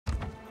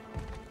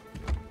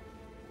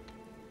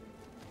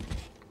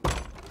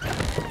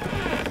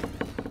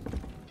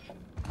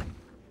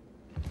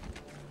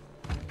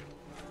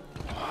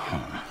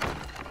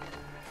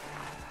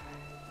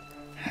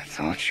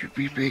thought you'd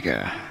be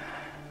bigger.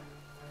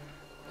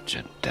 But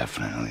you're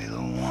definitely the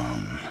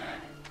one.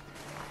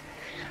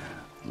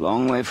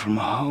 Long way from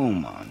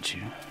home, aren't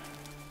you?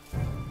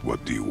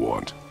 What do you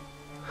want?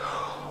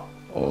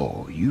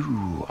 Oh,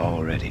 you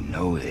already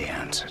know the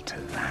answer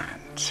to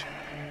that.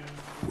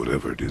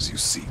 Whatever it is you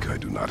seek, I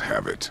do not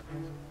have it.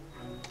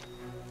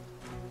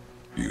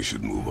 You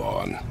should move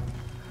on.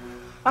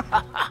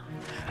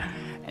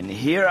 And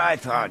here I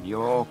thought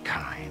your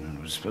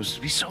kind was supposed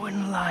to be so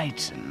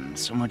enlightened,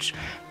 so much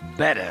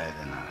better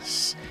than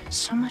us,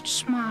 so much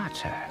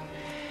smarter.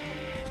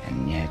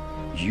 And yet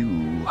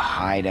you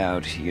hide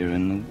out here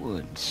in the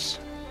woods,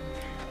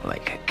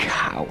 like a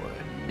coward.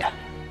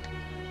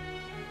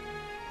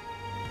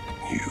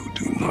 You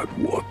do not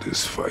want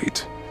this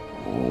fight.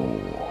 Oh,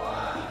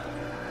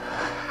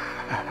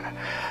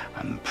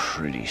 I'm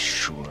pretty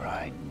sure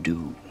I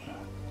do.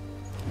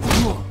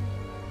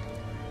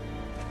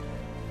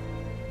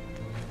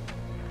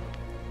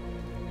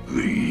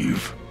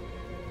 Leave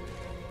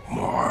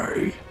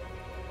my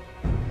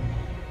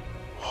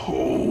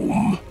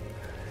home.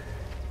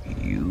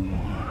 You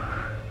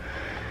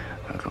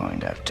are going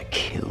to have to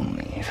kill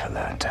me for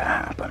that to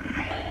happen.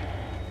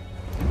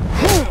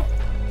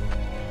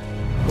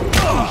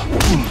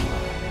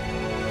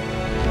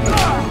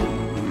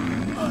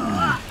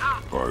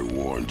 I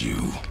warned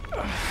you.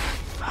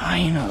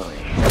 Finally.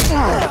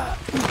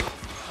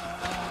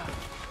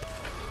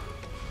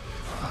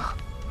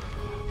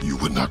 You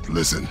would not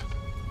listen.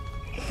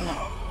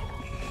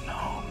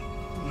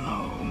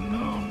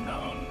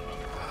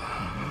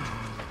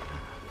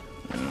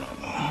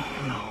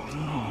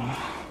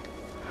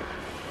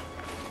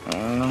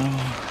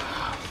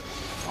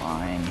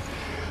 Fine.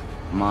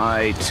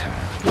 My turn.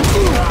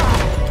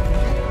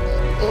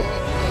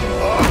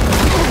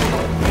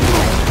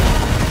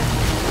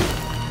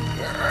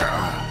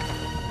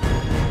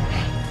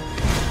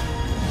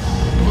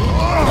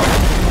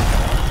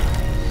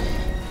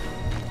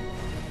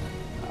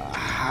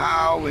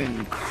 How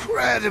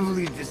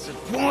incredibly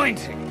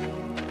disappointing.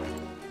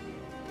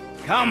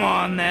 Come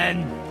on,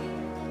 then.